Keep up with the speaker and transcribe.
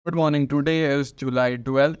Good morning. Today is July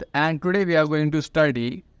 12th, and today we are going to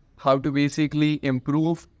study how to basically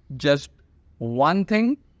improve just one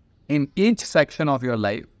thing in each section of your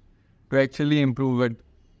life to actually improve it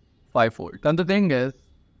fivefold. And the thing is,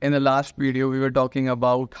 in the last video, we were talking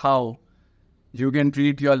about how you can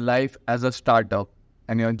treat your life as a startup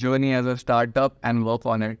and your journey as a startup and work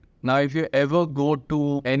on it. Now, if you ever go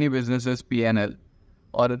to any business's P&L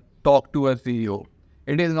or talk to a CEO,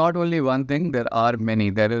 it is not only one thing, there are many.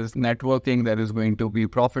 There is networking, there is going to be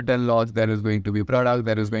profit and loss, there is going to be product,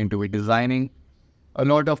 there is going to be designing. A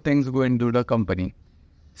lot of things go into the company.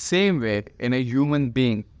 Same way in a human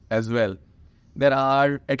being as well. There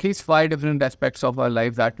are at least 5 different aspects of our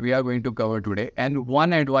life that we are going to cover today. And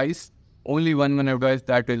one advice, only one advice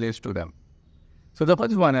that relates to them. So the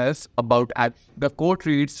first one is about the quote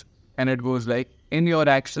reads, and it goes like, in your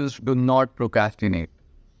actions, do not procrastinate.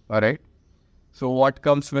 All right. So what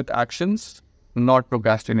comes with actions? Not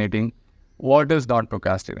procrastinating. What is not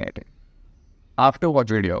procrastinating? After watch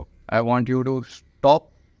video, I want you to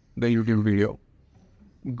stop the YouTube video.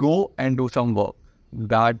 Go and do some work.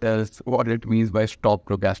 That is what it means by stop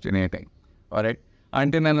procrastinating. Alright?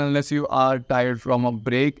 Until and unless you are tired from a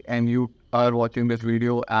break and you are watching this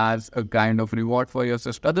video as a kind of reward for your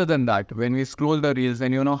system. Other than that, when we scroll the reels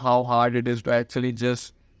and you know how hard it is to actually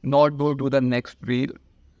just not go to the next reel,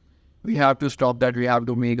 we have to stop that. We have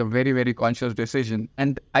to make a very, very conscious decision.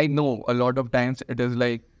 And I know a lot of times it is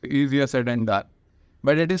like easier said than done.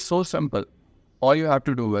 But it is so simple. All you have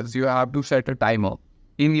to do is you have to set a timer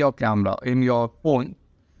in your camera, in your phone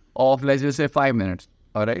of let's just say 5 minutes.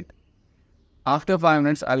 All right. After 5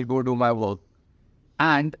 minutes, I'll go do my work.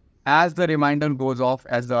 And as the reminder goes off,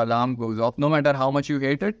 as the alarm goes off, no matter how much you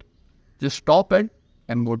hate it, just stop it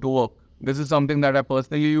and go to work. This is something that I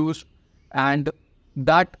personally use. And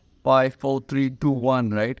that 5, 4, 3, 2,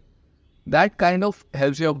 1, right? That kind of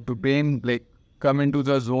helps your brain like come into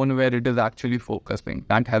the zone where it is actually focusing.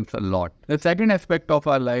 That helps a lot. The second aspect of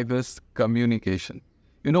our life is communication.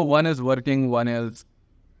 You know, one is working, one is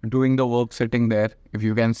doing the work sitting there. If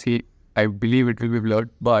you can see, I believe it will be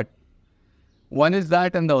blurred, but one is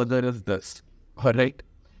that and the other is this. All right.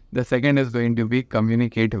 The second is going to be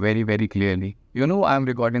communicate very, very clearly. You know, I'm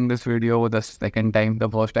recording this video the second time. The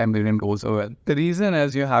first time didn't go so well. The reason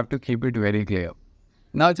is you have to keep it very clear.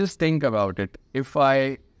 Now just think about it. If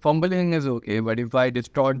fumbling is okay, but if I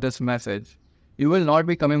distort this message, you will not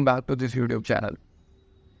be coming back to this YouTube channel.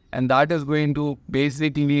 And that is going to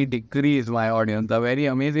basically decrease my audience. The very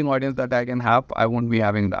amazing audience that I can have, I won't be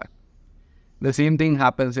having that. The same thing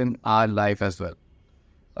happens in our life as well.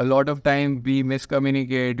 A lot of time we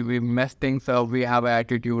miscommunicate, we mess things up, we have an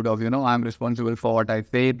attitude of, I'm responsible for what I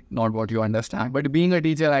say, not what you understand. But being a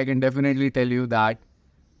teacher, I can definitely tell you that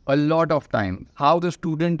a lot of time, how the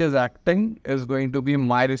student is acting is going to be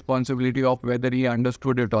my responsibility of whether he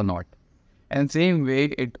understood it or not. And same way,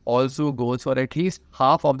 it also goes for at least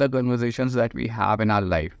half of the conversations that we have in our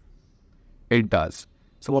life. It does.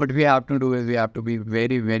 So what we have to do is we have to be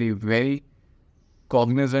very, very, very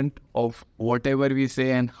cognizant of whatever we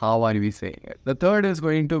say and how are we saying it. The third is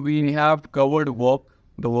going to be, we have covered work,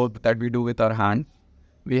 the work that we do with our hands.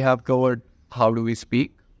 We have covered how do we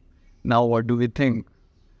speak. Now what do we think?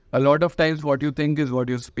 A lot of times what you think is what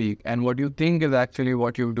you speak and what you think is actually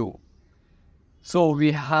what you do. So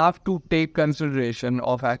we have to take consideration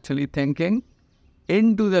of actually thinking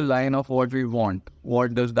into the line of what we want.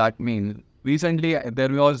 What does that mean? Recently there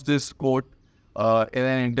was this quote in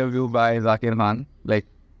an interview by Zakir Khan, like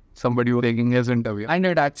somebody was taking his interview. And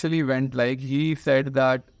it actually went like, he said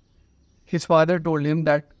that his father told him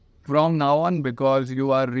that from now on, because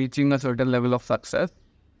you are reaching a certain level of success,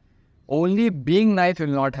 only being nice will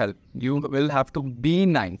not help. You will have to be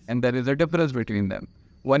nice. And there is a difference between them.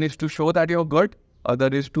 One is to show that you're good. Other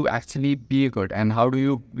is to actually be good. And how do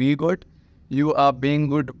you be good? You are being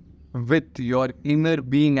good with your inner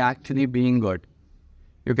being actually being good.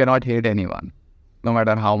 You cannot hate anyone. No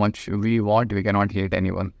matter how much we want, we cannot hate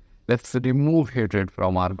anyone. Let's remove hatred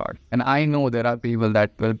from our heart. And I know there are people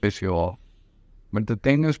that will piss you off. But the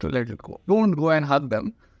thing is to let it go. Don't go and hug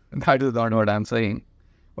them. That is not what I'm saying.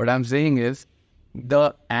 What I'm saying is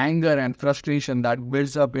the anger and frustration that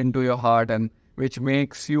builds up into your heart and which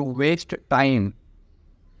makes you waste time.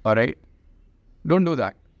 Alright? Don't do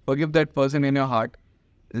that. Forgive that person in your heart.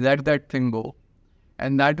 Let that thing go.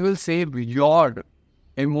 And that will save your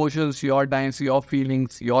emotions, your times, your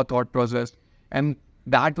feelings, your thought process, and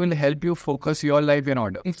that will help you focus your life in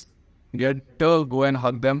order. Go and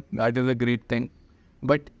hug them. That is a great thing.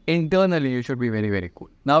 But internally, you should be very, very cool.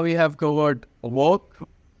 Now we have covered work,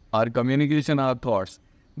 our communication, our thoughts.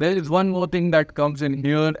 There is one more thing that comes in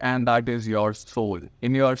here, and that is your soul.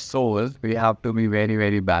 In your soul, we have to be very,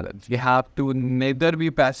 very balanced. We have to neither be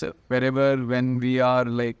passive. When we are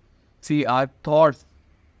like, see, our thoughts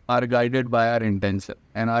are guided by our intention,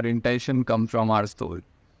 and our intention comes from our soul.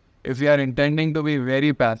 If we are intending to be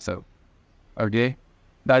very passive, okay,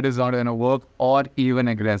 that is not going to work, or even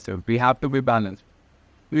aggressive. We have to be balanced.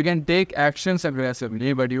 You can take actions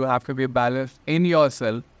aggressively, but you have to be balanced in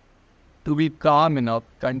yourself to be calm enough,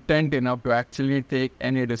 content enough to actually take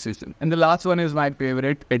any decision. And the last one is my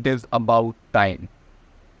favorite. It is about time.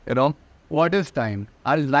 What is time?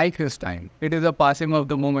 Our life is time. It is a passing of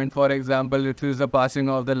the moment. For example, it is the passing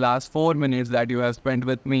of the last 4 minutes that you have spent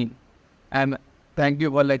with me. And thank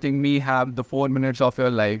you for letting me have the 4 minutes of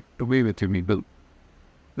your life to be with you people.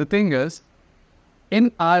 The thing is,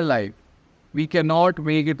 in our life, we cannot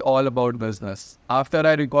make it all about business. After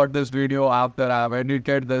I record this video, after I have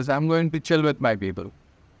edited this, I'm going to chill with my people.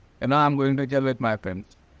 I'm going to chill with my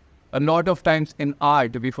friends. A lot of times in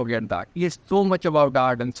art, we forget that. It's so much about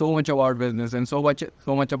art and so much about business and so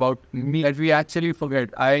much about me that we actually forget.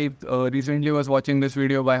 I recently was watching this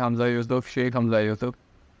video by Sheikh Hamza Yusuf.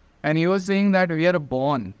 And he was saying that we are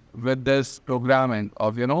born with this programming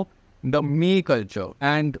of, the me culture.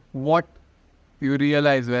 And what you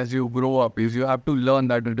realize as you grow up is you have to learn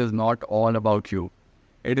that it is not all about you.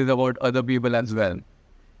 It is about other people as well.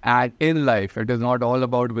 And in life, it is not all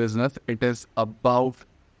about business. It is about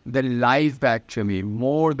the life actually,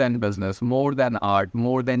 more than business, more than art,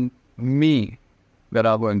 more than me. There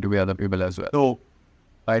are going to be other people as well. So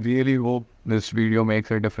I really hope this video makes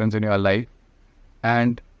a difference in your life.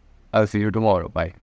 And I'll see you tomorrow. Bye.